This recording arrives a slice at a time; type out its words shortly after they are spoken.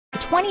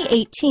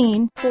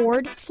2018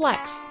 Ford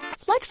Flex.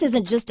 Flex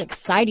isn't just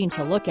exciting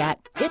to look at,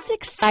 it's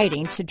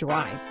exciting to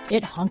drive.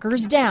 It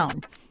hunkers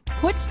down,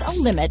 puts a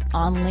limit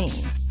on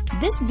lean.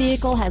 This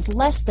vehicle has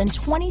less than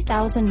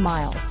 20,000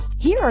 miles.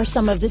 Here are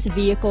some of this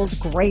vehicle's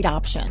great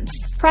options: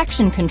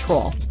 traction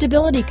control,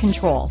 stability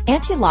control,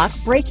 anti-lock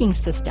braking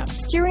system,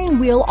 steering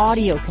wheel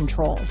audio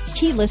controls,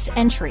 keyless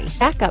entry,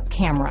 backup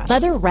camera,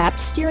 leather-wrapped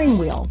steering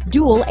wheel,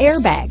 dual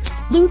airbags,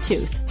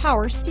 Bluetooth,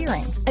 power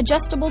steering,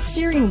 adjustable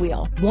steering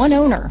wheel, one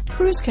owner,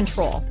 cruise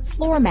control,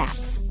 floor mats,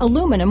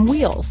 aluminum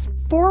wheels,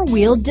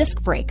 four-wheel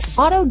disc brakes,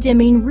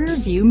 auto-dimming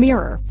rear-view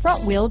mirror,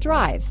 front-wheel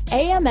drive,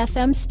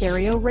 AM/FM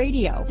stereo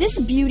radio. This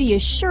beauty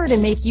is sure to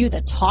make you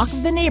the talk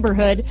of the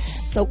neighborhood,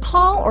 so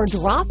call or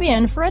drop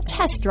in for a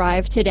test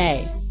drive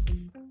today.